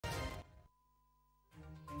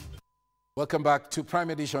Welcome back to Prime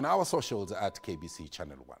Edition, our socials at KBC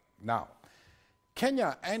Channel 1. Now,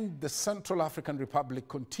 Kenya and the Central African Republic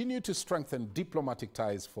continue to strengthen diplomatic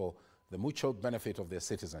ties for the mutual benefit of their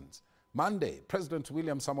citizens. Monday, President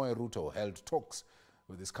William Ruto held talks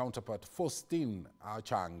with his counterpart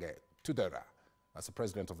Faustin-Archange Touadéra, as the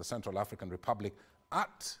President of the Central African Republic,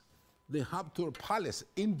 at the Habtoor Palace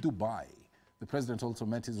in Dubai. The President also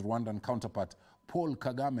met his Rwandan counterpart Paul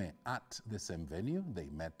Kagame at the same venue. They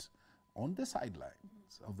met on the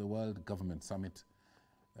sidelines of the World Government Summit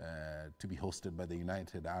to be hosted by the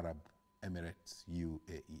United Arab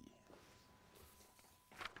Emirates-UAE.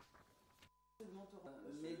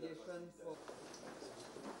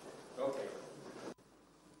 Okay.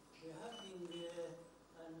 We have been there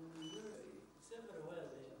and it's everywhere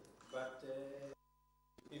there. But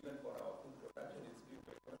even for our